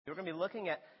We're going to be looking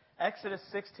at Exodus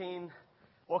 16,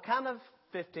 well, kind of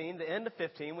 15, the end of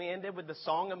 15. We ended with the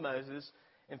Song of Moses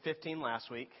in 15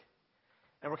 last week.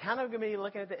 And we're kind of going to be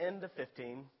looking at the end of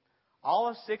 15, all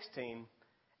of 16,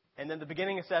 and then the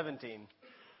beginning of 17.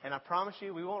 And I promise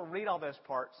you, we won't read all those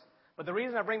parts. But the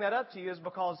reason I bring that up to you is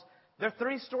because there are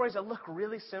three stories that look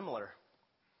really similar.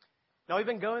 Now, we've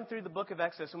been going through the book of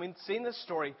Exodus, and we've seen this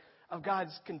story of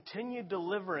God's continued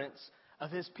deliverance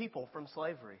of His people from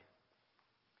slavery.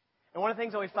 And one of the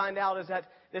things that we find out is that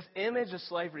this image of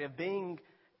slavery, of being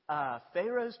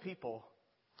Pharaoh's people,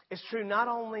 is true not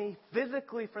only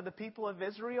physically for the people of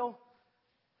Israel,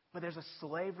 but there's a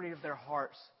slavery of their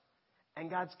hearts. And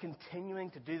God's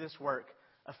continuing to do this work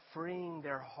of freeing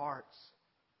their hearts.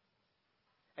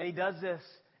 And He does this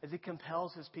as He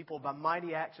compels His people by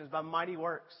mighty actions, by mighty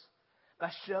works,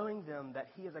 by showing them that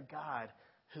He is a God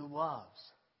who loves.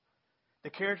 The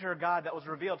character of God that was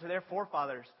revealed to their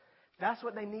forefathers, that's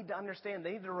what they need to understand.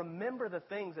 They need to remember the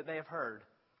things that they have heard.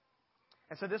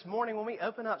 And so this morning when we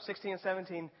open up 16 and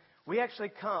 17, we actually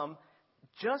come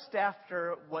just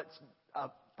after what's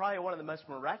probably one of the most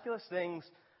miraculous things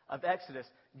of Exodus.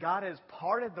 God has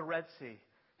parted the Red Sea.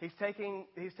 He's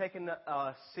taken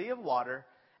a sea of water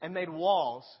and made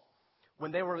walls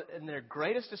when they were in their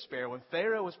greatest despair, when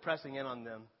Pharaoh was pressing in on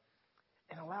them,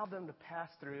 and allowed them to pass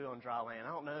through on dry land.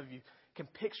 I don't know if you can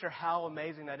picture how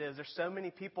amazing that is. There's so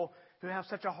many people who have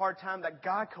such a hard time that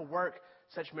God could work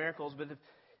such miracles. But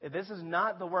if this is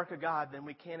not the work of God, then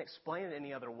we can't explain it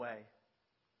any other way.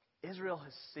 Israel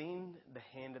has seen the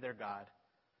hand of their God.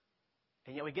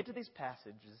 And yet we get to these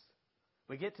passages,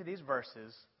 we get to these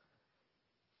verses,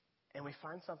 and we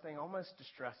find something almost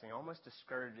distressing, almost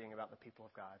discouraging about the people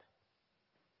of God.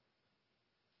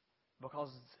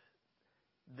 Because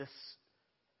this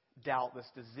doubt, this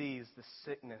disease, this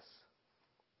sickness,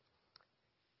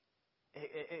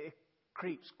 it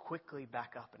creeps quickly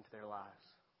back up into their lives.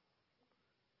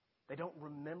 They don't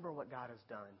remember what God has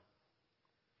done.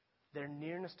 Their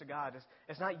nearness to God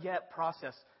is not yet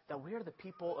processed that we are the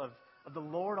people of the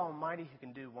Lord Almighty who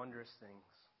can do wondrous things.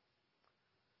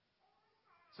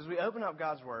 So as we open up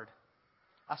God's Word,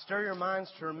 I stir your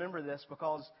minds to remember this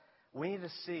because we need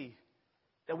to see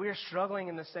that we are struggling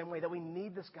in the same way, that we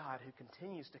need this God who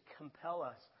continues to compel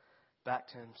us back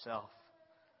to Himself.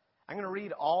 I'm going to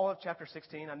read all of chapter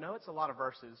 16. I know it's a lot of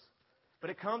verses, but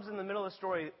it comes in the middle of the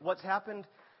story. What's happened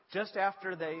just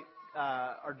after they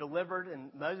are delivered and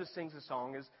Moses sings a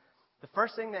song is the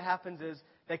first thing that happens is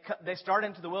they start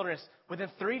into the wilderness. Within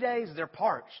 3 days, they're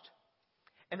parched.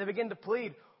 And they begin to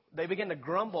plead. They begin to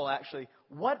grumble, actually.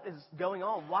 What is going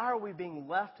on? Why are we being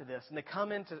left to this? And they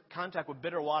come into contact with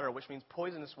bitter water, which means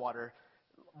poisonous water,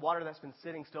 water that's been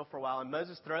sitting still for a while. And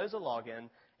Moses throws a log in,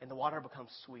 and the water becomes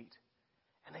sweet.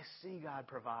 And they see God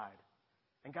provide.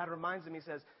 And God reminds them, He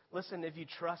says, listen, if you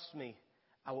trust me,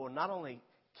 I will not only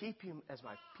keep you as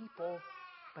my people,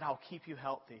 but I'll keep you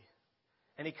healthy.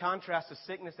 And He contrasts the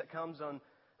sickness that comes on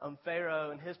Pharaoh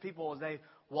and his people as they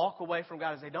walk away from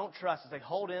God, as they don't trust, as they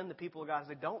hold in the people of God, as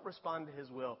they don't respond to His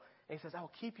will. And He says, I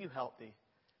will keep you healthy.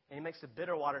 And He makes the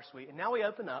bitter water sweet. And now we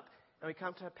open up and we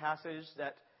come to a passage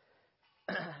that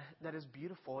that is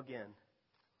beautiful again,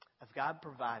 of God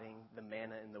providing the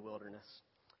manna in the wilderness.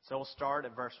 So we'll start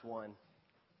at verse 1.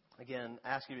 Again, I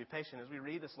ask you to be patient as we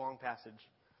read this long passage.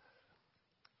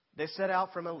 They set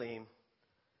out from Elim,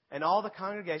 and all the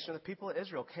congregation of the people of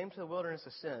Israel came to the wilderness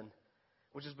of Sin,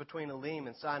 which is between Elim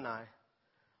and Sinai,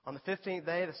 on the 15th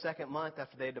day of the second month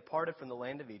after they had departed from the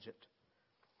land of Egypt.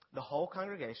 The whole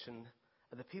congregation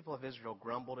of the people of Israel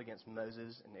grumbled against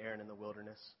Moses and Aaron in the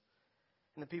wilderness.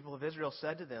 And the people of Israel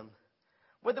said to them,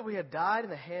 whether we had died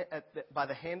by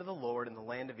the hand of the Lord in the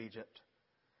land of Egypt,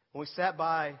 when we sat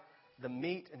by the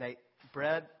meat and ate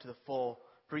bread to the full,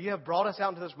 for you have brought us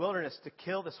out into this wilderness to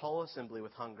kill this whole assembly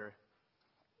with hunger.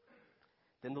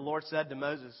 Then the Lord said to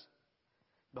Moses,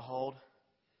 behold,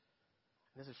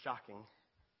 this is shocking,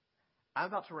 I'm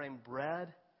about to rain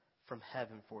bread from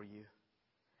heaven for you.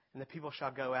 And the people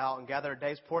shall go out and gather a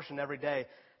day's portion every day,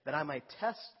 that I may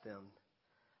test them,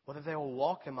 whether they will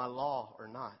walk in my law or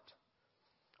not.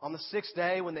 On the sixth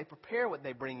day, when they prepare what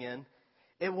they bring in,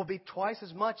 it will be twice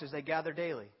as much as they gather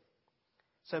daily.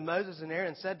 So Moses and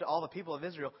Aaron said to all the people of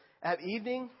Israel, at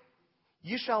evening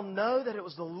you shall know that it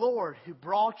was the Lord who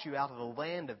brought you out of the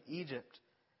land of Egypt.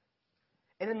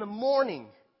 And in the morning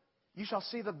you shall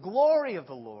see the glory of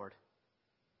the Lord,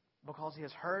 because He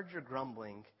has heard your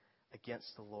grumbling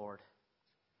against the Lord.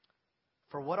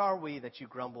 For what are we that you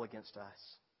grumble against us?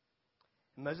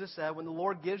 And Moses said, when the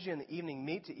Lord gives you in the evening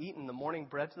meat to eat and in the morning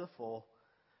bread to the full,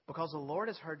 because the Lord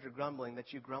has heard your grumbling,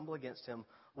 that you grumble against Him,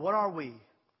 what are we?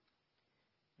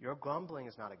 Your grumbling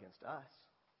is not against us,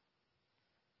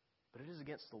 but it is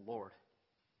against the Lord.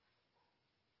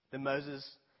 Then Moses,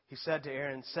 he said to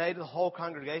Aaron, say to the whole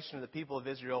congregation of the people of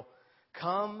Israel,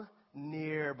 come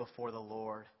near before the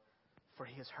Lord, for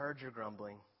he has heard your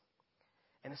grumbling.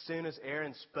 And as soon as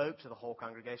Aaron spoke to the whole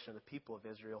congregation of the people of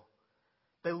Israel,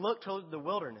 they looked toward the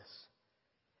wilderness,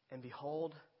 and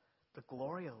behold, the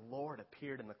glory of the Lord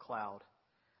appeared in the cloud.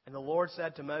 And the Lord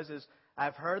said to Moses, I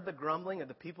have heard the grumbling of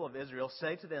the people of Israel.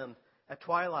 Say to them, at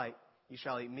twilight you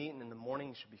shall eat meat, and in the morning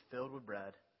you shall be filled with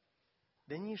bread.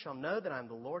 Then you shall know that I am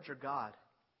the Lord your God.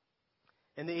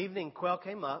 In the evening, quail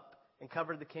came up and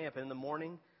covered the camp, and in the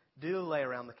morning dew lay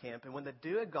around the camp. And when the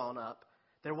dew had gone up,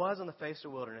 there was on the face of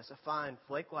the wilderness a fine,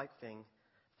 flake-like thing,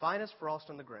 fine as frost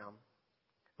on the ground.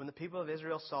 When the people of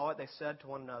Israel saw it, they said to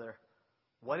one another,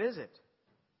 what is it?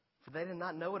 For they did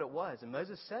not know what it was. And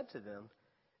Moses said to them,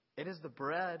 it is the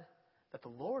bread that the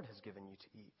Lord has given you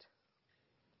to eat.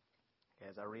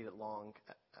 As I read it long,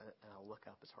 and I'll look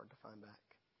up, it's hard to find back.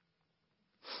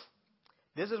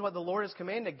 This is what the Lord has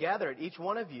commanded. Gather it, each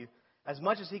one of you, as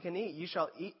much as he can eat. You shall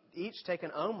each take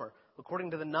an omer,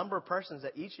 according to the number of persons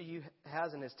that each of you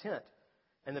has in his tent.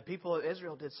 And the people of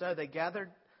Israel did so. They gathered,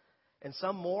 and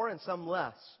some more and some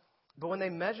less. But when they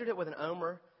measured it with an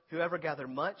omer, whoever gathered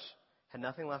much had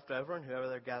nothing left over, and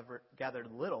whoever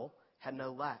gathered little had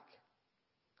no lack.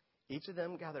 Each of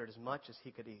them gathered as much as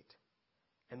he could eat.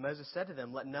 And Moses said to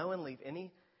them, let no one leave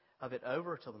any of it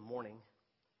over till the morning.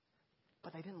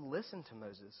 But they didn't listen to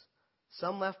Moses.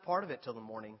 Some left part of it till the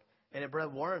morning, and it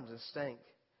bred worms and stank.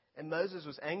 And Moses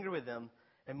was angry with them,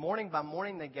 and morning by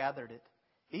morning they gathered it,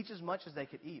 each as much as they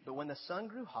could eat. But when the sun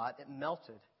grew hot, it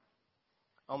melted.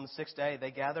 On the sixth day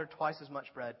they gathered twice as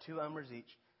much bread, 2 omers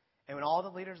each. And when all the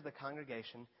leaders of the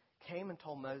congregation came and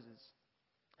told Moses,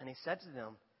 and he said to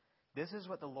them, this is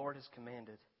what the Lord has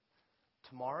commanded.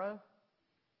 Tomorrow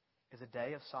is a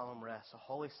day of solemn rest, a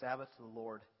holy Sabbath to the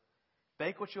Lord.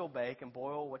 Bake what you'll bake and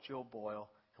boil what you'll boil,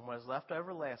 and what is left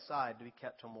over lay aside to be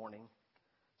kept till morning.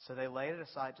 So they laid it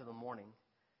aside till the morning,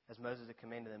 as Moses had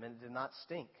commanded them, and it did not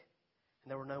stink, and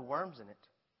there were no worms in it.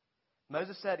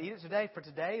 Moses said, eat it today, for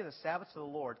today is a Sabbath to the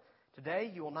Lord.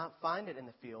 Today you will not find it in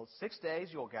the field. 6 days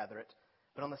you will gather it,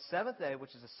 but on the 7th day,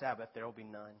 which is a Sabbath, there will be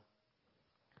none.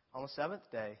 On the 7th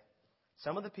day,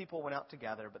 some of the people went out to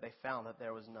gather, but they found that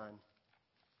there was none.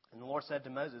 And the Lord said to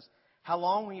Moses, how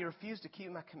long will you refuse to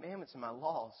keep my commandments and my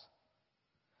laws?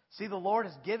 See, the Lord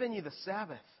has given you the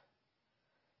Sabbath.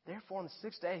 Therefore, on the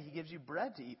 6th day, he gives you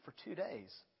bread to eat for 2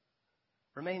 days.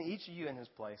 Remain each of you in his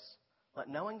place. Let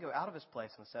no one go out of his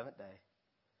place on the 7th day.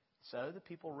 So the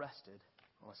people rested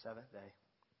on the 7th day.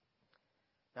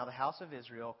 Now the house of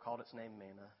Israel called its name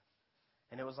manna,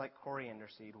 and it was like coriander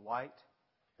seed, white,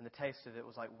 and the taste of it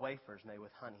was like wafers made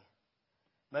with honey.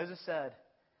 Moses said,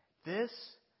 this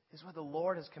is what the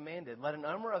Lord has commanded. Let an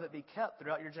omer of it be kept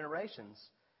throughout your generations,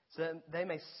 so that they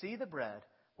may see the bread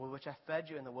with which I fed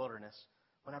you in the wilderness,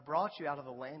 when I brought you out of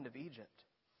the land of Egypt.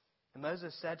 And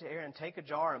Moses said to Aaron, take a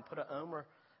jar and put an omer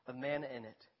of manna in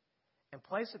it, and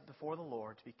place it before the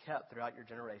Lord to be kept throughout your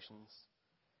generations.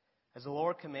 As the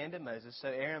Lord commanded Moses, so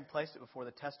Aaron placed it before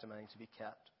the testimony to be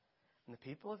kept. And the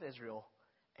people of Israel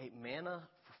ate manna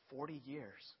for 40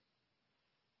 years.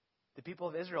 The people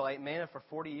of Israel ate manna for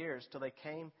 40 years till they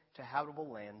came to a habitable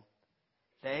land.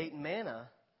 They ate manna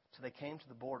till they came to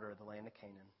the border of the land of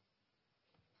Canaan.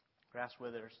 Grass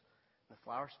withers and the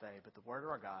flowers fade, but the word of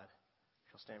our God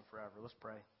shall stand forever. Let's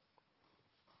pray.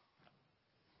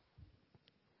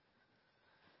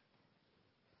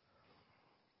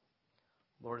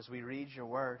 Lord, as we read your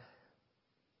word,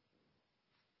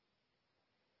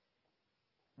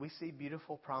 we see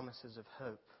beautiful promises of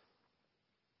hope.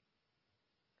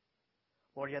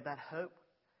 Lord, yet that hope,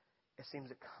 it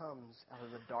seems it comes out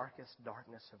of the darkest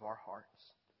darkness of our hearts.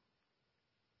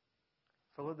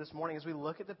 For Lord, this morning, as we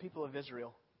look at the people of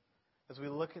Israel, as we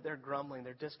look at their grumbling,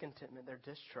 their discontentment, their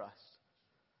distrust,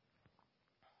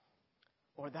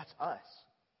 Lord, that's us.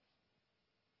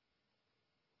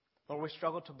 Lord, we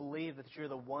struggle to believe that you're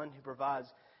the one who provides.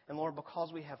 And Lord,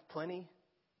 because we have plenty,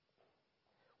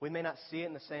 we may not see it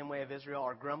in the same way of Israel.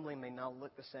 Our grumbling may not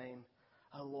look the same.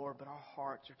 Oh, Lord, but our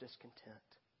hearts are discontent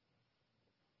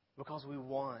because we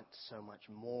want so much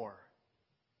more.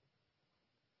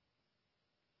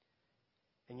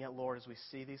 And yet, Lord, as we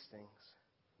see these things,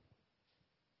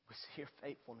 we see your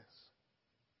faithfulness.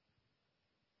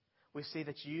 We see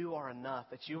that you are enough,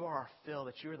 that you are our fill,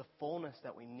 that you are the fullness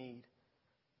that we need.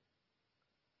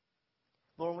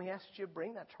 Lord, we ask that you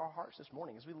bring that to our hearts this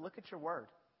morning as we look at your word.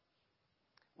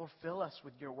 Lord, fill us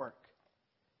with your work.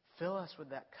 Fill us with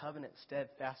that covenant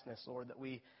steadfastness, Lord, that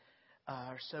we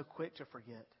are so quick to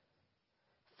forget.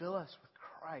 fill us with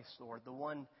Christ, Lord, the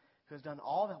one who has done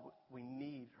all that we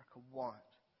need or could want,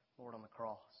 Lord, on the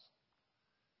cross.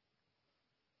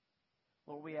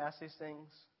 Lord, we ask these things,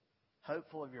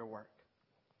 hopeful of your work.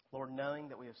 Lord, knowing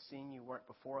that we have seen you work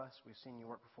before us, we've seen you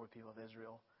work before the people of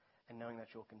Israel, and knowing that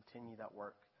you'll continue that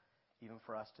work even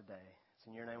for us today. It's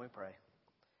in your name we pray.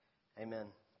 Amen.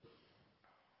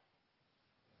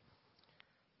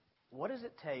 What does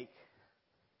it take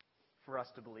for us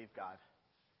to believe God?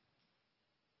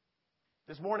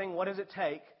 This morning, what does it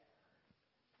take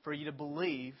for you to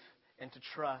believe and to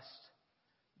trust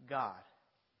God?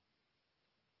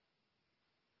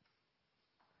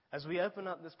 As we open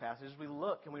up this passage, we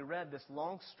look and we read this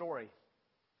long story.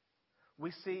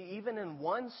 We see even in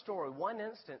one story, one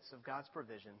instance of God's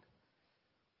provision,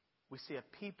 we see a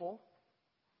people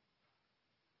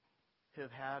who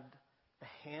have had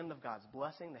the hand of God's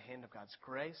blessing, the hand of God's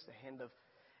grace, the hand of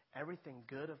everything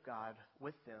good of God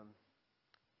with them.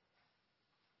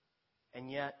 And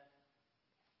yet,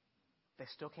 they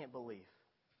still can't believe.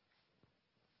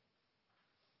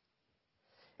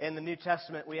 In the New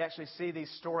Testament, we actually see these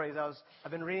stories.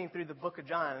 I've been reading through the book of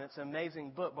John, and it's an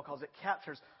amazing book because it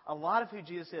captures a lot of who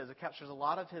Jesus is. It captures a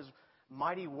lot of His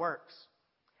mighty works.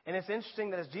 And it's interesting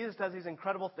that as Jesus does these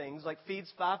incredible things, like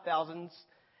feeds 5,000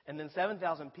 and then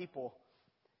 7,000 people,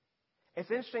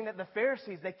 it's interesting that the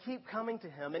Pharisees, they keep coming to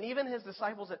Him, and even His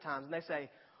disciples at times, and they say,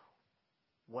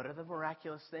 what are the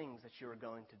miraculous things that you are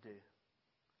going to do?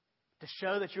 To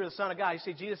show that you're the Son of God. You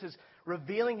see, Jesus is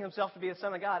revealing Himself to be the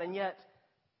Son of God, and yet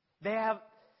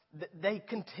they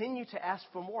continue to ask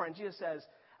for more. And Jesus says,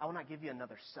 I will not give you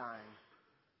another sign.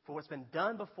 For what's been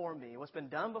done before me, what's been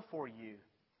done before you,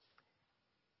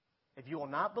 if you will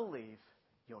not believe,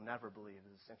 you'll never believe,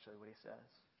 is essentially what He says.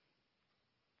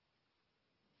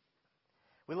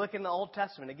 We look in the Old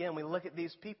Testament, again, we look at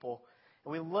these people,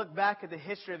 and we look back at the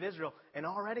history of Israel, and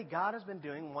already God has been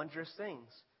doing wondrous things.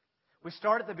 We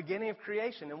start at the beginning of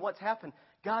creation, and what's happened?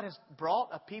 God has brought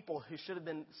a people who should have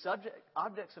been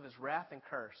objects of His wrath and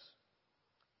curse.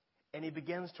 And He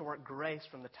begins to work grace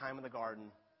from the time of the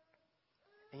garden.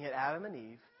 And yet Adam and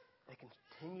Eve, they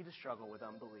continue to struggle with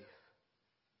unbelief.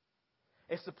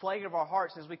 It's the plague of our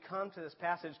hearts as we come to this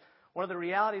passage. One of the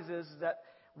realities is that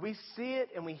we see it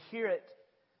and we hear it,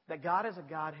 that God is a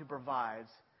God who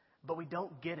provides, but we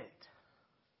don't get it.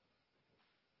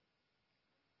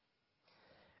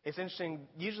 It's interesting,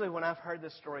 usually when I've heard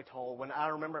this story told, when I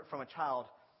remember it from a child,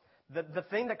 the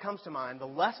thing that comes to mind, the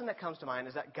lesson that comes to mind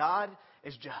is that God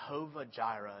is Jehovah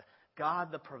Jireh,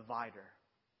 God the provider.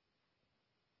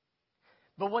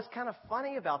 But what's kind of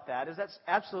funny about that is that's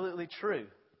absolutely true.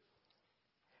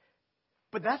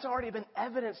 But that's already been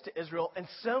evidenced to Israel in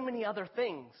so many other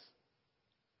things.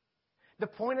 The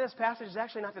point of this passage is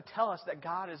actually not to tell us that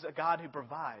God is a God who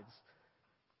provides.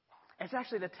 It's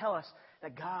actually to tell us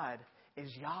that God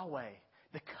is Yahweh,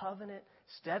 the covenant,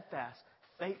 steadfast,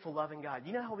 faithful, loving God.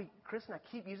 You know how Chris and I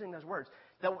keep using those words.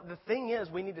 That the thing is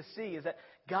we need to see is that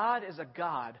God is a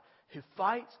God who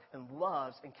fights and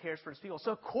loves and cares for His people.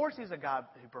 So of course He's a God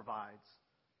who provides.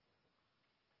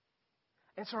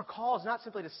 And so our call is not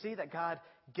simply to see that God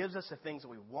gives us the things that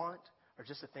we want or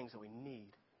just the things that we need,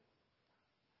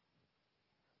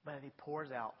 but that He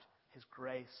pours out His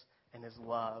grace and His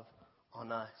love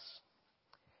on us.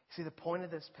 See, the point of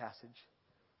this passage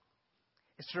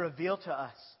is to reveal to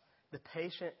us the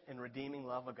patient and redeeming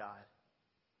love of God.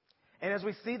 And as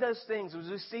we see those things, as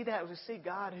we see that, as we see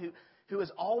God who is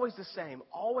always the same,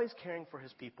 always caring for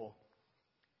His people,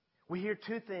 we hear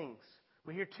two things.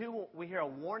 We hear a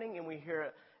warning and we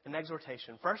hear an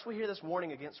exhortation. First, we hear this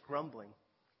warning against grumbling.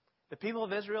 The people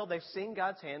of Israel, they've seen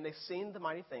God's hand, they've seen the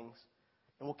mighty things,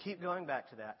 and we'll keep going back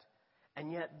to that.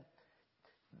 And yet,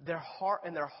 their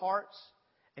hearts,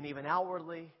 and even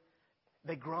outwardly,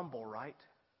 they grumble, right?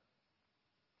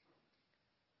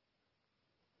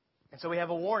 And so we have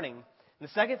a warning. And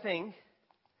the second thing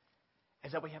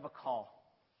is that we have a call.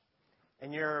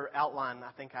 In your outline,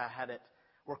 I think I had it,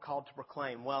 we're called to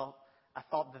proclaim. Well, I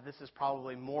thought that this is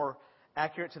probably more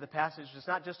accurate to the passage. It's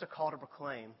not just a call to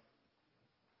proclaim.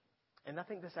 And I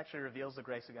think this actually reveals the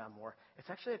grace of God more. It's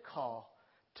actually a call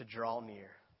to draw near.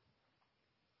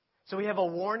 So we have a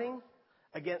warning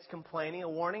against complaining, a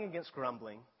warning against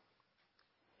grumbling,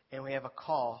 and we have a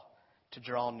call to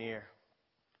draw near.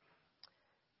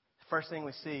 The first thing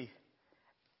we see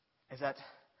is that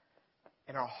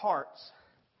in our hearts,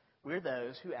 we're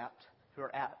those who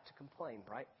are apt to complain,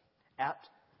 right? Apt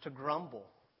to grumble.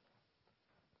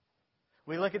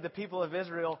 We look at the people of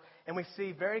Israel and we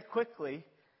see very quickly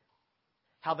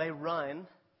how they run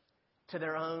to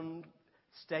their own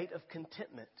state of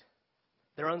contentment,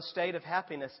 their own state of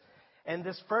happiness. And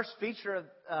this first feature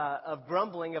of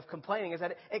grumbling, of complaining, is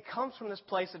that it comes from this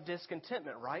place of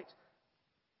discontentment, right?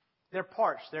 They're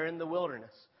parched. They're in the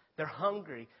wilderness. They're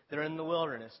hungry. They're in the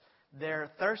wilderness.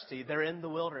 They're thirsty. They're in the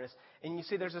wilderness. And you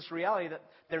see, there's this reality that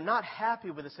they're not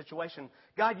happy with the situation.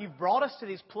 God, you've brought us to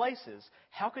these places.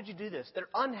 How could you do this? They're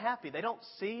unhappy. They don't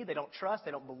see, they don't trust,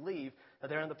 they don't believe that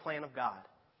they're in the plan of God.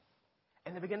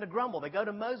 And they begin to grumble. They go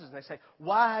to Moses and they say,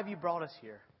 why have you brought us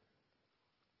here?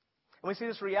 And we see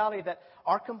this reality that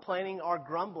our complaining, our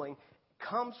grumbling,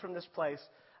 comes from this place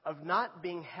of not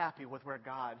being happy with where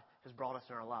God has brought us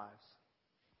in our lives.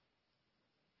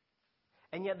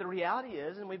 And yet the reality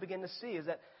is, and we begin to see, is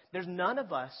that there's none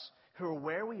of us who are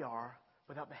where we are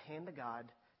without the hand of God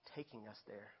taking us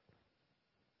there.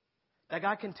 That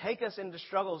God can take us into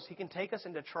struggles, He can take us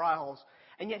into trials,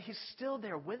 and yet He's still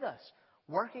there with us,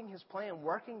 working His plan,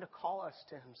 working to call us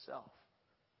to Himself.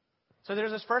 So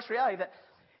there's this first reality that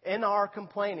in our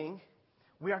complaining,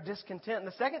 we are discontent. And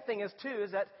the second thing is, too,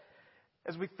 is that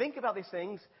as we think about these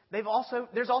things, there's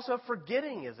also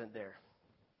forgetting, isn't there?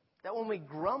 That when we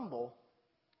grumble,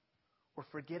 we're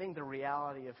forgetting the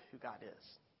reality of who God is.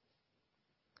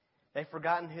 They've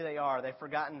forgotten who they are. They've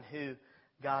forgotten who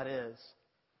God is.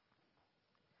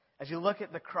 As you look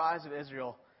at the cries of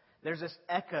Israel, there's this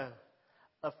echo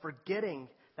of forgetting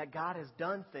that God has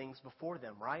done things before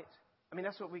them, right? I mean,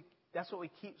 that's what we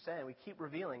keep saying. We keep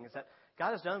revealing is that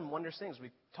God has done wondrous things.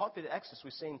 We've talked through the Exodus.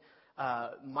 We've seen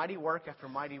mighty work after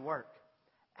mighty work.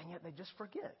 And yet they just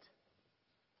forget.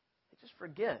 They just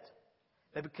forget.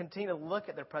 They continue to look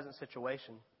at their present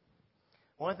situation.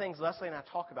 One of the things Leslie and I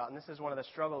talk about, and this is one of the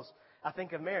struggles, I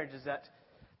think, of marriage, is that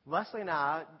Leslie and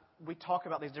I, we've talked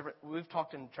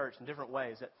in church in different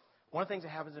ways, that one of the things that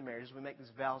happens in marriage is we make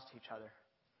these vows to each other.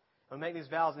 And we make these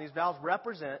vows, and these vows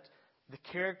represent the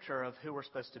character of who we're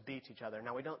supposed to be to each other.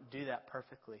 Now, we don't do that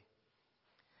perfectly.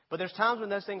 But there's times when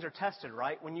those things are tested,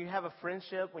 right? When you have a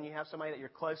friendship, when you have somebody that you're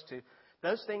close to,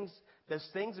 those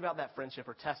things about that friendship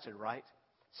are tested, right?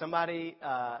 Somebody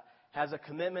has a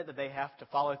commitment that they have to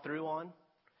follow through on.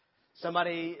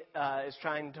 Somebody is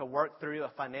trying to work through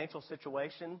a financial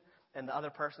situation, and the other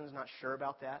person's not sure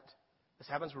about that. This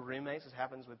happens with roommates. This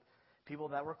happens with people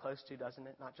that we're close to, doesn't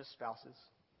it? Not just spouses.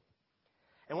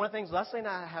 And one of the things Leslie and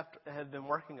I have been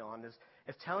working on is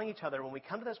telling each other when we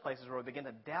come to those places where we begin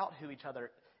to doubt who each other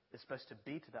is supposed to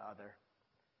be to the other.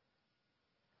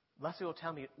 Leslie will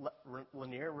tell me,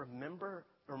 Lanier,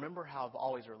 remember how I've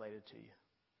always related to you.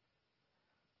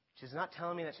 She's not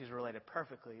telling me that she's related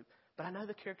perfectly, but I know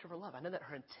the character of her love. I know that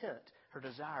her intent, her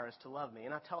desire is to love me.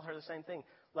 And I tell her the same thing.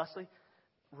 Leslie,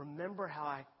 remember how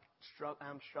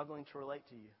I'm struggling to relate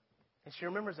to you. And she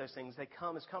remembers those things. They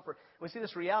come as comfort. And we see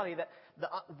this reality that the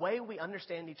way we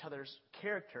understand each other's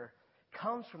character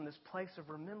comes from this place of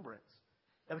remembrance.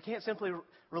 That we can't simply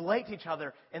relate to each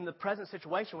other in the present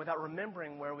situation without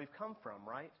remembering where we've come from,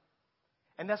 right?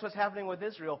 And that's what's happening with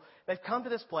Israel. They've come to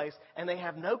this place and they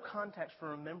have no context for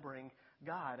remembering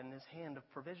God and His hand of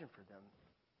provision for them.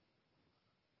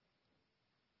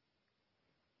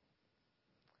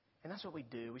 And that's what we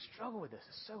do. We struggle with this.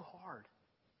 It's so hard.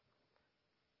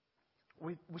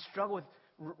 We struggle with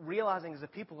realizing as a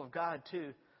people of God,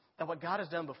 too, that what God has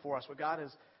done before us, what God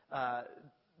has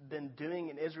been doing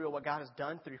in Israel, what God has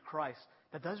done through Christ,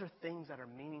 that those are things that are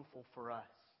meaningful for us.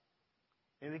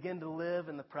 And we begin to live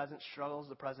in the present struggles,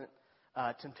 the present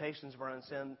temptations of our own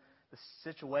sin, the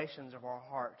situations of our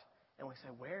heart. And we say,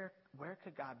 where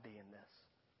could God be in this?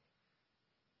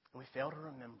 And we fail to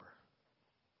remember.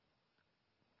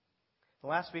 The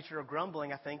last feature of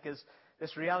grumbling, I think, is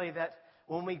this reality that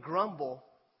when we grumble,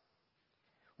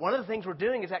 one of the things we're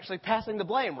doing is actually passing the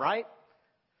blame, right?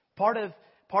 Part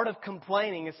of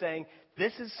complaining is saying,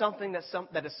 this is something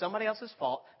that is somebody else's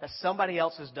fault, that somebody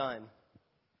else has done.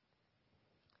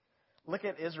 Look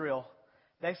at Israel.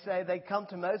 They come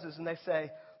to Moses and they say,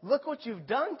 look what you've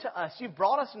done to us. You've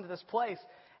brought us into this place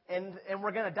and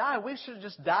we're going to die. We should have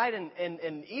just died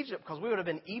in Egypt because we would have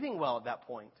been eating well at that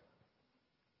point.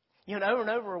 You know, over and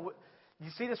over,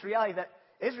 you see this reality that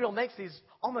Israel makes these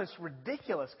almost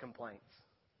ridiculous complaints.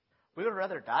 We would have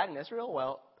rather died in Israel,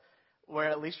 well, where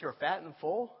at least you're fat and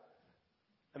full.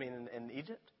 I mean, in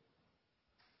Egypt.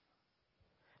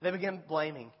 They begin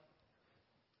blaming.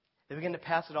 They begin to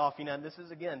pass it off. You know, this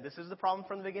is the problem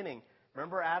from the beginning.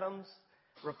 Remember Adam's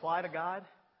reply to God?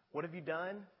 What have you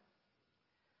done?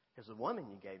 It was the woman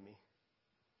you gave me.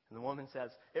 And the woman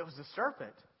says, it was the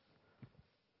serpent.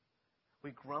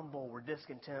 We grumble, we're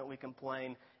discontent, we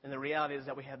complain. And the reality is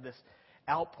that we have this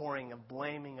outpouring of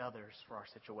blaming others for our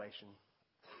situation.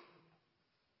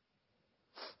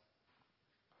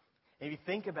 If you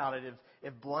think about it,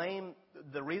 if blame,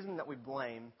 the reason that we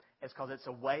blame is because it's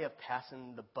a way of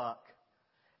passing the buck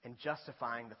and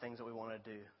justifying the things that we want to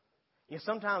do. You know,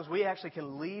 sometimes we actually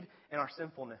can lead in our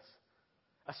sinfulness.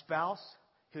 A spouse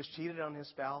who's cheated on his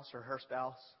spouse or her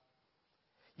spouse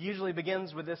usually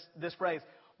begins with this phrase,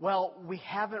 well, we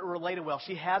haven't related well.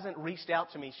 She hasn't reached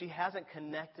out to me. She hasn't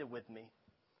connected with me.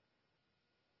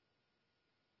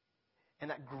 And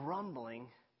that grumbling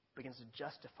begins to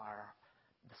justify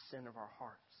the sin of our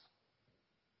hearts.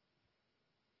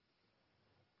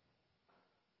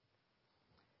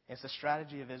 It's the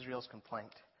strategy of Israel's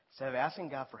complaint. Instead of asking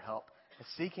God for help and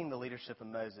seeking the leadership of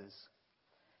Moses,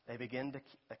 they begin to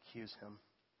accuse him.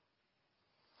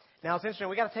 Now, it's interesting.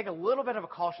 We've got to take a little bit of a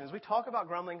caution. As we talk about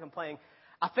grumbling and complaining,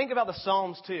 I think about the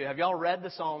Psalms too. Have y'all read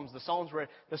the Psalms? The Psalms where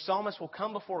the psalmist will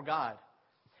come before God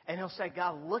and he'll say,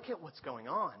 God, look at what's going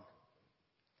on.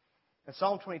 In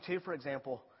Psalm 22, for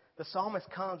example, the psalmist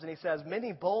comes and he says,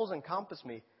 many bulls encompass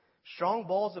me. Strong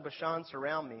bulls of Bashan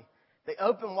surround me. They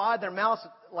open wide their mouths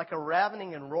like a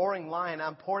ravening and roaring lion.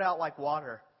 I'm poured out like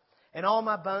water. And all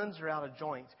my bones are out of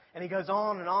joint. And he goes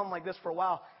on and on like this for a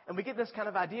while. And we get this kind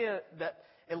of idea that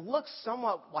it looks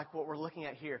somewhat like what we're looking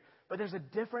at here. But there's a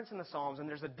difference in the Psalms, and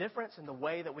there's a difference in the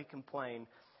way that we complain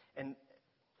and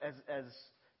as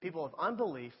people of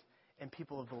unbelief and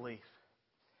people of belief.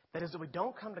 That is that we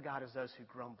don't come to God as those who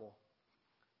grumble.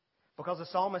 Because the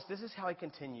psalmist, this is how he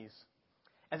continues.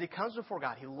 As he comes before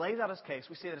God, he lays out his case.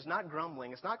 We see that it's not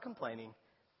grumbling, it's not complaining.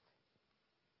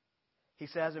 He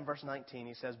says in verse 19,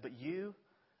 he says, but you,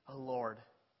 O Lord,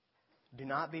 do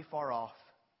not be far off.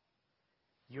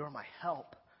 You are my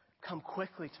help. Come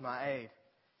quickly to my aid.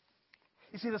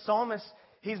 You see, the psalmist,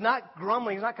 he's not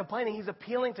grumbling, he's not complaining, he's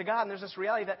appealing to God. And there's this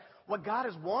reality that what God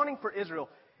is wanting for Israel,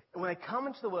 when they come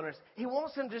into the wilderness, he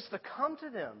wants them just to come to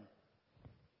them.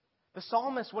 The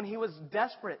psalmist, when he was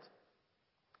desperate,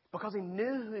 because he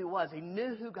knew who he was, he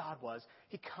knew who God was,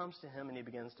 he comes to him and he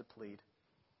begins to plead.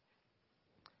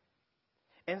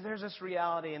 And there's this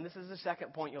reality, and this is the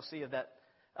second point you'll see of that,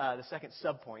 the second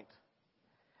sub-point,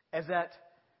 is that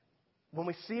when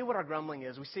we see what our grumbling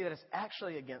is, we see that it's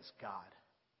actually against God.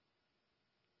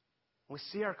 We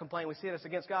see our complaint, we see that it's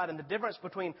against God. And the difference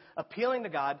between appealing to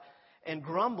God and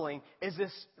grumbling is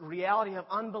this reality of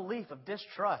unbelief, of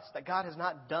distrust, that God has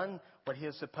not done what he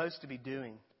is supposed to be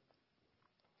doing.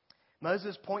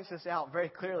 Moses points this out very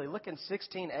clearly. Look in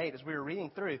 16:8 as we were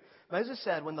reading through. Moses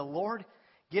said, when the Lord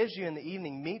gives you in the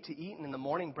evening meat to eat and in the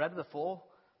morning bread to the full,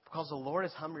 because the Lord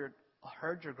has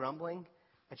heard your grumbling,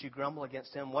 that you grumble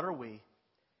against him, what are we?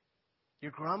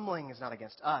 Your grumbling is not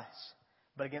against us,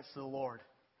 but against the Lord.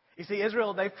 You see,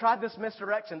 Israel, they've tried this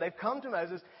misdirection. They've come to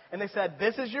Moses and they said,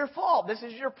 this is your fault. This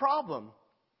is your problem.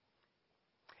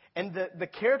 And the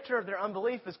character of their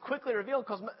unbelief is quickly revealed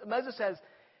because Moses says,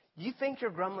 you think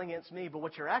you're grumbling against me, but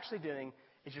what you're actually doing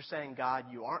is you're saying, God,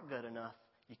 you aren't good enough.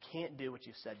 You can't do what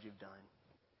you said you've done.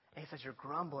 And he says your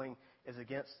grumbling is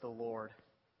against the Lord.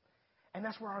 And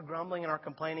that's where our grumbling and our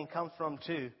complaining comes from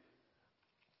too.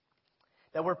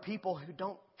 That we're people who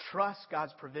don't trust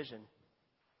God's provision.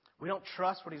 We don't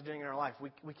trust what he's doing in our life.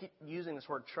 We keep using this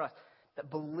word trust.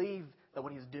 That believe that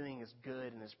what he's doing is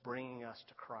good and is bringing us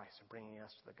to Christ and bringing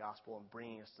us to the gospel and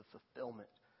bringing us to the fulfillment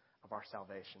of our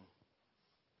salvation.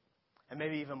 And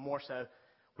maybe even more so,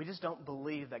 we just don't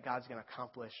believe that God's going to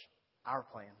accomplish our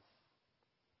plan.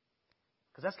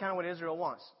 Because that's kind of what Israel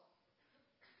wants.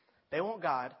 They want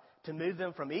God to move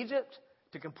them from Egypt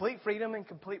to complete freedom and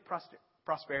complete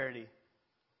prosperity.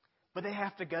 But they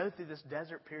have to go through this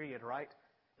desert period, right?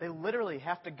 They literally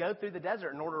have to go through the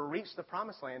desert in order to reach the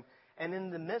promised land. And in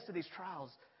the midst of these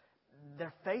trials,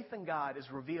 their faith in God is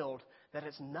revealed that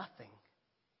it's nothing.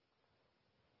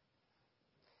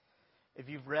 If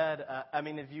you've read,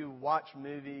 if you watch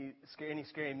any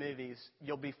scary movies,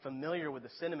 you'll be familiar with the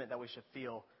sentiment that we should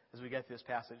feel as we go through this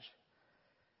passage.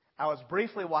 I was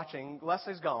briefly watching,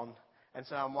 Leslie's gone, and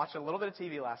so I'm watching a little bit of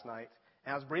TV last night,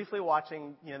 and I was briefly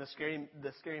watching, the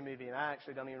scary movie, and I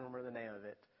actually don't even remember the name of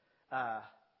it.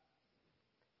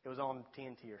 It was on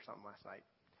TNT or something last night.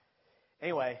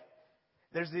 Anyway,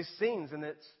 there's these scenes, and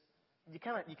you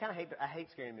kind of hate. I hate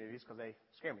scary movies because they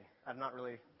scare me. I'm not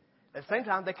really. At the same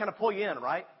time, they kind of pull you in,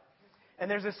 right?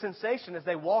 And there's this sensation as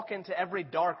they walk into every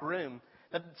dark room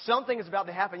that something is about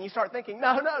to happen. You start thinking,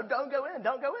 no, don't go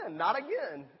in, not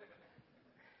again.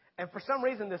 And for some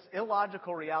reason, this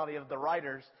illogical reality of the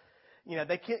writers,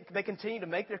 they continue to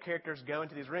make their characters go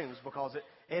into these rooms because it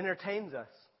entertains us.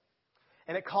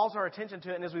 And it calls our attention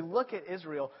to it. And as we look at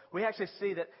Israel, we actually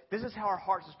see that this is how our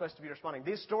hearts are supposed to be responding.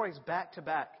 These stories back to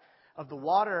back of the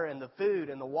water and the food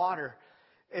and the water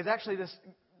is actually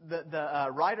the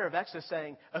writer of Exodus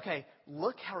saying, okay,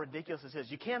 look how ridiculous this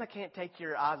is. You can't take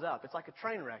your eyes up. It's like a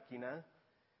train wreck, you know.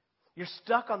 You're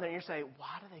stuck on there and you're saying,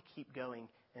 why do they keep going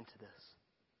into this?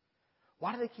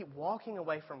 Why do they keep walking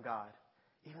away from God,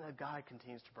 even though God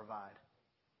continues to provide?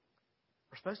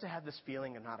 We're supposed to have this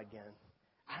feeling of not again.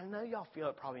 I know y'all feel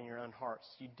it probably in your own hearts.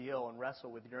 You deal and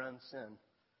wrestle with your own sin.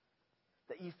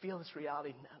 That you feel this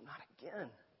reality, no, not again.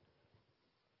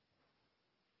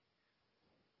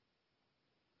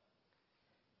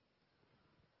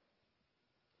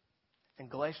 In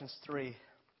Galatians 3,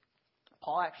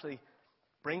 Paul actually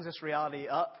brings this reality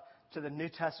up to the New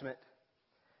Testament.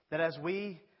 That as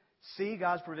we see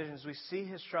God's provisions, we see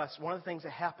His trust, one of the things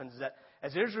that happens is that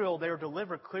as Israel, they were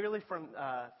delivered clearly from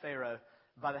Pharaoh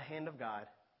by the hand of God.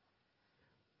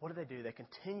 What do? They're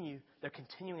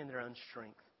continuing in their own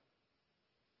strength.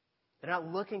 They're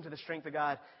not looking to the strength of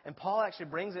God. And Paul actually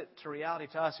brings it to reality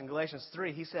to us in Galatians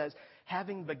 3. He says,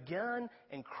 having begun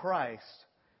in Christ,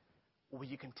 will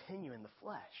you continue in the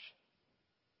flesh?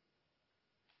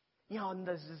 You know, and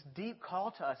there's this deep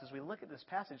call to us as we look at this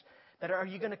passage that are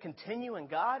you going to continue in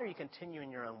God or are you continue in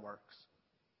your own works?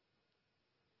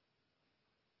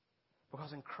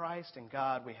 Because in Christ and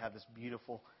God we have this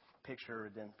beautiful picture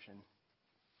of redemption.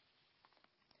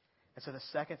 And so the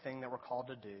second thing that we're called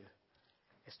to do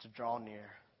is to draw near.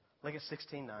 Look at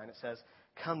 16:9. It says,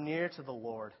 come near to the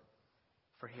Lord,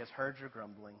 for He has heard your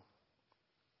grumbling.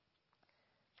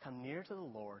 Come near to the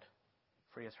Lord,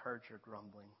 for He has heard your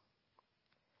grumbling.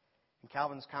 In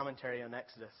Calvin's commentary on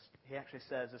Exodus, he actually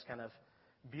says this kind of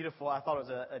beautiful, I thought it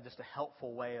was just a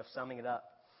helpful way of summing it up.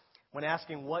 When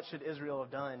asking what should Israel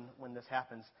have done when this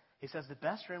happens, he says the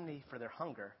best remedy for their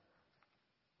hunger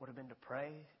would have been to pray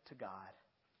to God,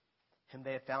 whom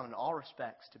they had found in all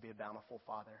respects to be a bountiful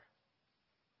Father.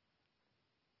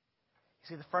 You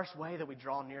see, the first way that we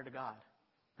draw near to God,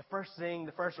 the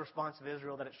first response of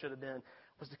Israel that it should have been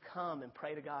was to come and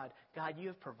pray to God. God, you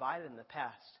have provided in the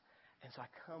past, and so I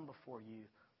come before you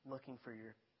looking for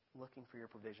your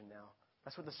provision now.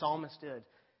 That's what the psalmist did.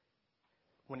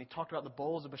 When he talked about the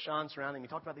bulls of Bashan surrounding him,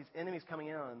 he talked about these enemies coming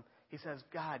in on him. He says,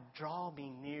 God, draw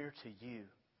me near to you.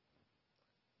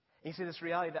 And you see this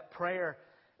reality that prayer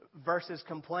versus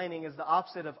complaining is the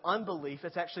opposite of unbelief.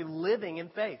 It's actually living in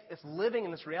faith. It's living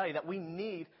in this reality that we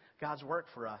need God's work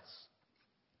for us.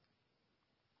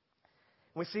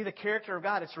 We see the character of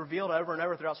God. It's revealed over and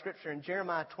over throughout Scripture. In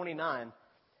Jeremiah 29,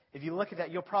 if you look at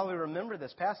that, you'll probably remember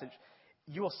this passage.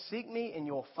 You will seek me and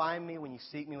you will find me when you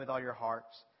seek me with all your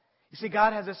hearts. You see,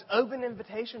 God has this open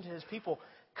invitation to His people.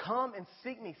 Come and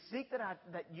seek me. Seek that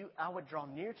I would draw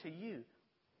near to you.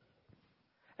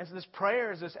 And so this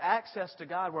prayer is this access to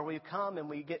God where we come and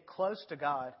we get close to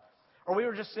God. Or we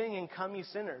were just singing, Come Ye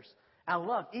Sinners. I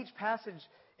love each passage,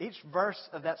 each verse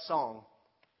of that song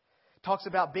talks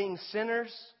about being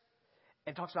sinners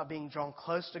and talks about being drawn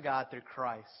close to God through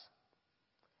Christ.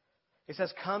 It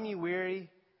says, Come ye weary,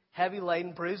 heavy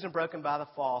laden, bruised and broken by the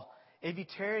fall. If you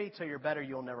tarry till you're better,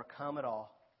 you'll never come at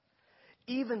all.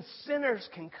 Even sinners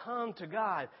can come to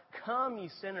God. Come, ye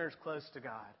sinners, close to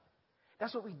God.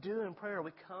 That's what we do in prayer.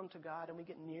 We come to God and we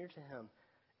get near to Him.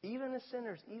 Even as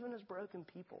sinners, even as broken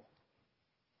people.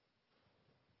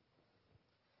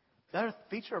 The other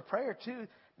feature of prayer, too,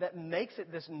 that makes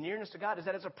it this nearness to God is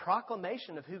that it's a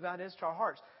proclamation of who God is to our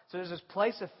hearts. So there's this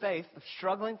place of faith, of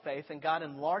struggling faith, and God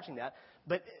enlarging that.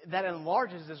 But that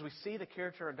enlarges as we see the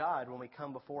character of God when we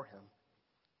come before Him.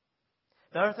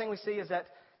 The other thing we see is that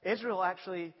Israel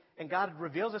actually, and God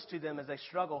reveals this to them as they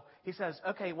struggle. He says,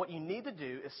 okay, what you need to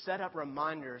do is set up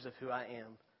reminders of who I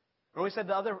am. When we said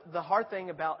the hard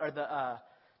thing about, or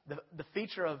the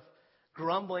feature of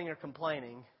grumbling or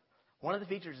complaining, one of the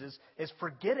features is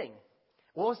forgetting.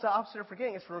 What was the opposite of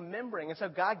forgetting? It's remembering. And so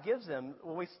God gives them,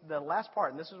 the last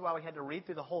part, and this is why we had to read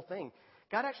through the whole thing.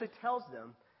 God actually tells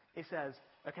them, He says,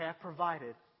 okay, I've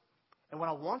provided. And what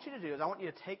I want you to do is I want you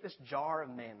to take this jar of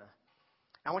manna.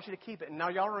 I want you to keep it. And now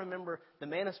y'all remember the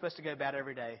manna is supposed to go bad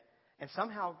every day. And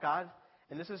somehow God,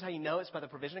 and this is how you know it's by the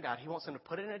provision of God, He wants them to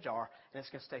put it in a jar and it's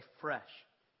going to stay fresh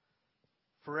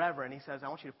forever. And He says, I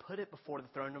want you to put it before the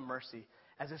throne of mercy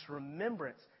as this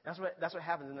remembrance. That's what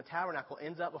happens in the tabernacle,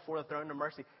 ends up before the throne of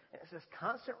mercy. And it's this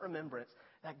constant remembrance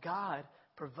that God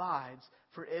provides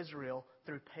for Israel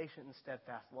through patient and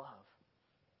steadfast love.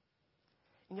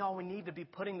 And y'all, we need to be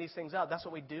putting these things up. That's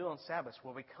what we do on Sabbath,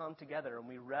 where we come together and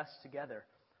we rest together.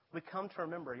 We come to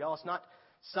remember. Y'all, it's not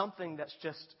something that's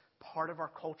just part of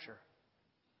our culture.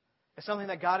 It's something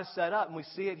that God has set up, and we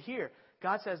see it here.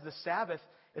 God says the Sabbath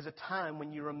is a time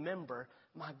when you remember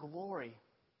my glory.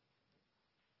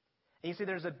 And you see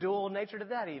there's a dual nature to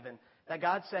that even. That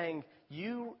God's saying,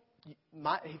 you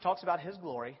He talks about His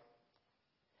glory,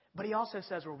 but He also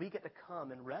says where we get to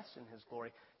come and rest in His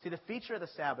glory. See, the feature of the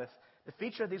Sabbath, the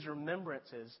feature of these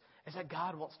remembrances is that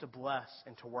God wants to bless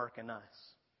and to work in us.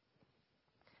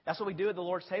 That's what we do at the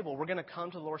Lord's table. We're going to come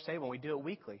to the Lord's table, and we do it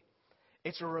weekly.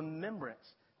 It's a remembrance.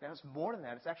 Now, it's more than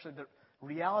that. It's actually the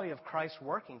reality of Christ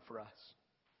working for us.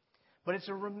 But it's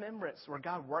a remembrance where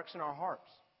God works in our hearts.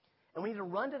 And we need to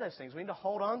run to those things. We need to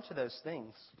hold on to those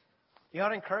things. You ought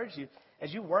to encourage you,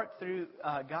 as you work through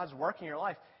God's work in your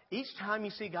life, each time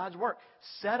you see God's work,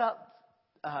 set up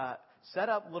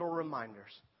little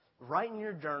reminders. Write in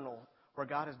your journal where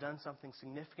God has done something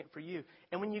significant for you.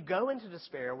 And when you go into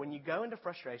despair, when you go into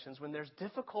frustrations, when there's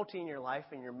difficulty in your life,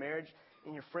 in your marriage,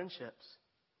 in your friendships,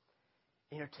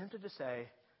 and you're tempted to say,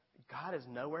 God is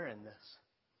nowhere in this,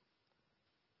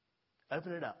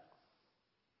 open it up.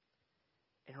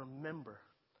 And remember,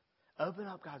 open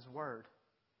up God's Word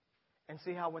and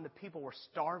see how when the people were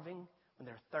starving, when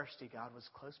they were thirsty, God was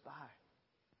close by.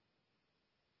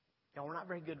 Now, we're not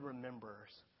very good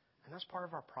rememberers, and that's part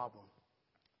of our problem.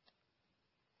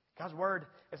 God's Word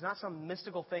is not some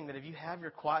mystical thing that if you have your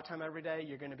quiet time every day,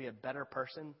 you're going to be a better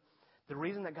person. The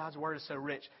reason that God's Word is so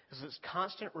rich is it's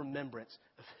constant remembrance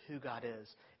of who God is.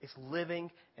 It's living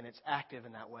and it's active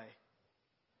in that way.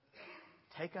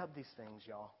 Take up these things,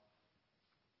 y'all.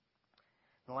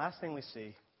 And the last thing we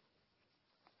see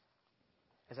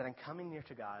is that in coming near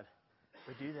to God,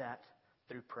 we do that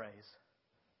through praise.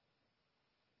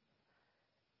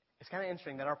 It's kind of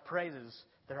interesting that our praises,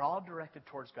 they're all directed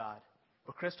towards God.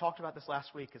 But Chris talked about this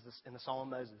last week in the Psalm of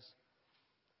Moses.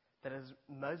 That as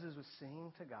Moses was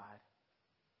singing to God,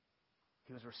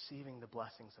 he was receiving the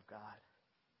blessings of God.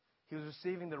 He was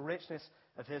receiving the richness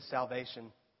of His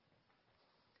salvation.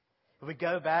 If we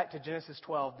go back to Genesis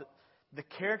 12, the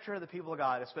character of the people of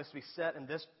God is supposed to be set in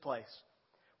this place,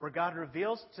 where God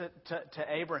reveals to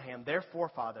Abraham, their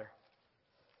forefather.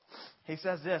 He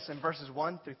says this in verses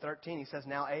 1 through 13. He says,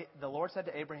 Now the Lord said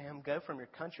to Abraham, Go from your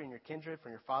country and your kindred,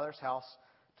 from your father's house,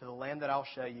 to the land that I'll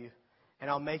show you, and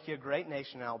I'll make you a great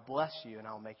nation, and I'll bless you, and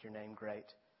I'll make your name great,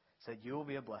 so that you will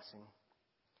be a blessing.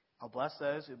 I'll bless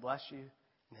those who bless you,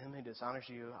 and him who dishonors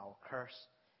you I will curse,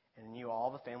 and in you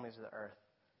all the families of the earth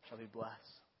shall be blessed.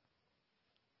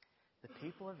 The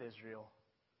people of Israel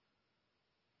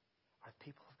are the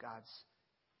people of God's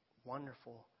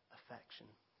wonderful affection.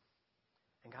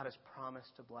 And God has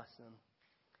promised to bless them.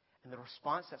 And the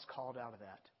response that's called out of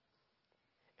that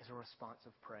is a response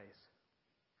of praise.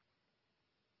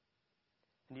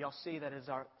 And do y'all see that as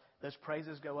those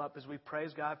praises go up, as we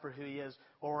praise God for who He is,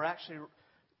 what we're actually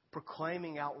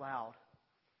proclaiming out loud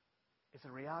is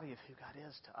the reality of who God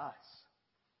is to us.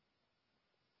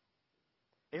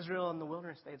 Israel in the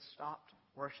wilderness, they had stopped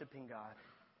worshiping God.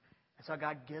 And so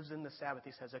God gives them the Sabbath.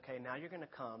 He says, okay, now you're going to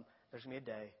come. There's going to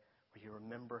be a day where you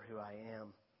remember who I am.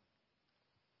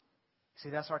 See,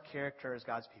 that's our character as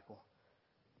God's people.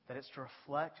 That it's to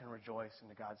reflect and rejoice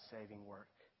into God's saving work.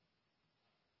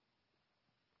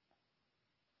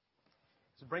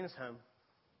 So bring us home.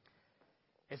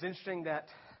 It's interesting that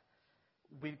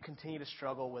we continue to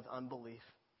struggle with unbelief.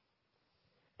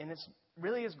 And it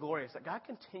really is glorious that God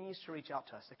continues to reach out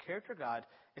to us. The character of God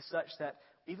is such that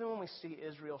even when we see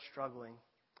Israel struggling,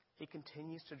 He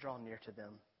continues to draw near to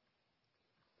them.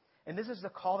 And this is the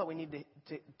call that we need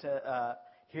to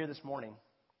hear this morning.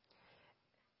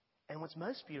 And what's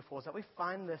most beautiful is that we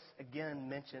find this again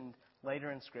mentioned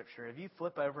later in Scripture. If you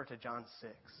flip over to John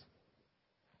 6,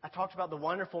 I talked about the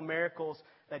wonderful miracles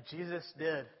that Jesus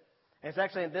did. And it's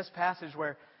actually in this passage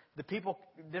where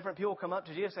different people come up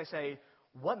to Jesus. They say,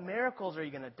 what miracles are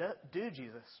you going to do,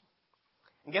 Jesus?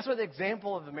 And guess what the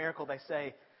example of the miracle they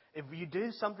say? If you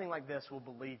do something like this, we'll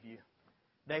believe you.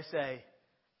 They say,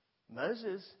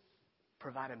 Moses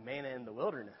provided manna in the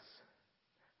wilderness.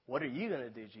 What are you going to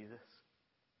do, Jesus?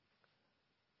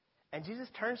 And Jesus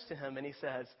turns to him and He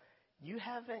says, you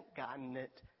haven't gotten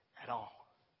it at all.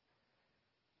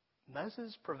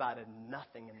 Moses provided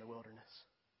nothing in the wilderness.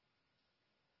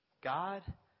 God,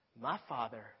 my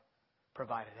Father,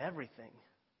 provided everything.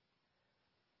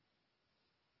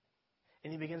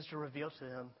 And He begins to reveal to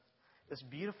them this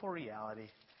beautiful reality.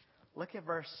 Look at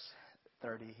verse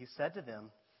 30. He said to them,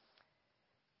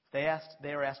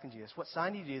 they were asking Jesus, what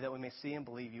sign do you do that we may see and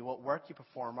believe you? What work you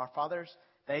perform? Our fathers,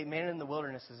 they ate manna in the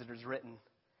wilderness, as it is written.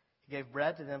 He gave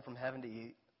bread to them from heaven to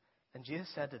eat. And Jesus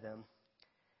said to them,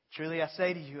 truly I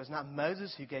say to you, it is not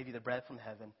Moses who gave you the bread from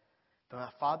heaven, but my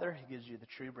Father who gives you the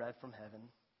true bread from heaven.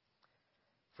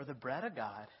 For the bread of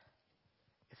God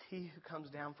is He who comes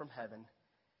down from heaven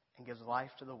and gives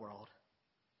life to the world.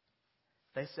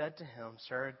 They said to Him,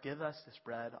 Sir, give us this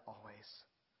bread always.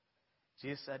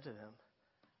 Jesus said to them,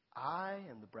 I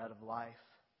am the bread of life.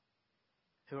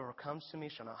 Whoever comes to me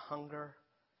shall not hunger,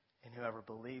 and whoever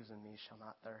believes in me shall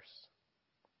not thirst.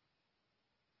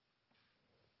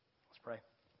 Let's pray.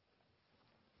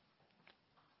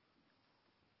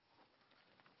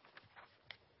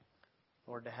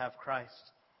 Lord, to have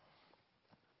Christ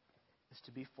is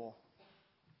to be full.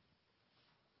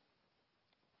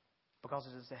 Because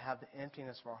it is to have the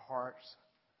emptiness of our hearts,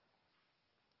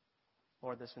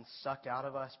 Lord, that's been sucked out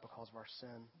of us because of our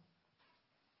sin.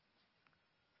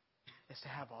 It's to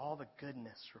have all the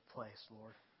goodness replaced,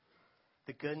 Lord.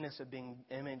 The goodness of being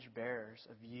image bearers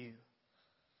of you.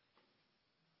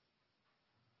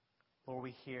 Lord,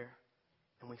 we hear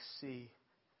and we see,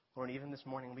 Lord, even this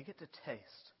morning we get to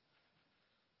taste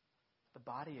the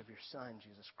body of your Son,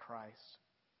 Jesus Christ,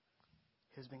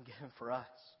 who's been given for us.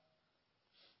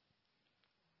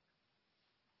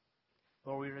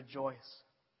 Lord, we rejoice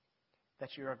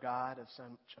that you are a God of such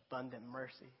abundant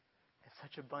mercy and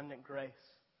such abundant grace.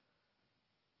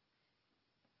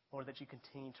 Lord, that you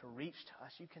continue to reach to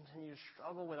us. You continue to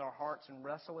struggle with our hearts and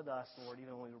wrestle with us, Lord,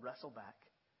 even when we wrestle back.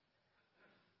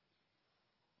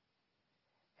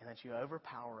 And that you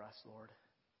overpower us, Lord.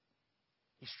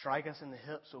 You strike us in the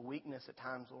hips with weakness at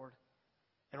times, Lord,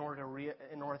 in order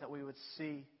that we would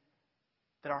see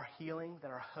that our healing,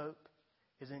 that our hope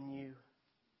is in you.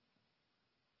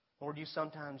 Lord, you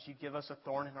give us a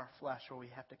thorn in our flesh where we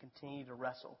have to continue to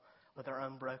wrestle with our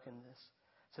own brokenness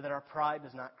so that our pride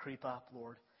does not creep up,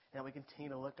 Lord, and that we continue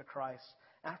to look to Christ.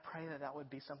 And I pray that that would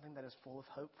be something that is full of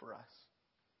hope for us.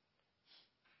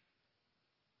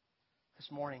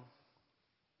 This morning,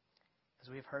 as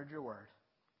we have heard your word,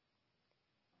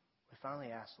 we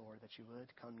finally ask, Lord, that you would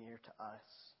come near to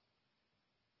us.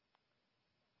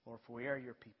 Lord, for we are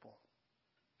your people.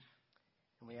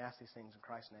 And we ask these things in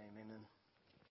Christ's name. Amen.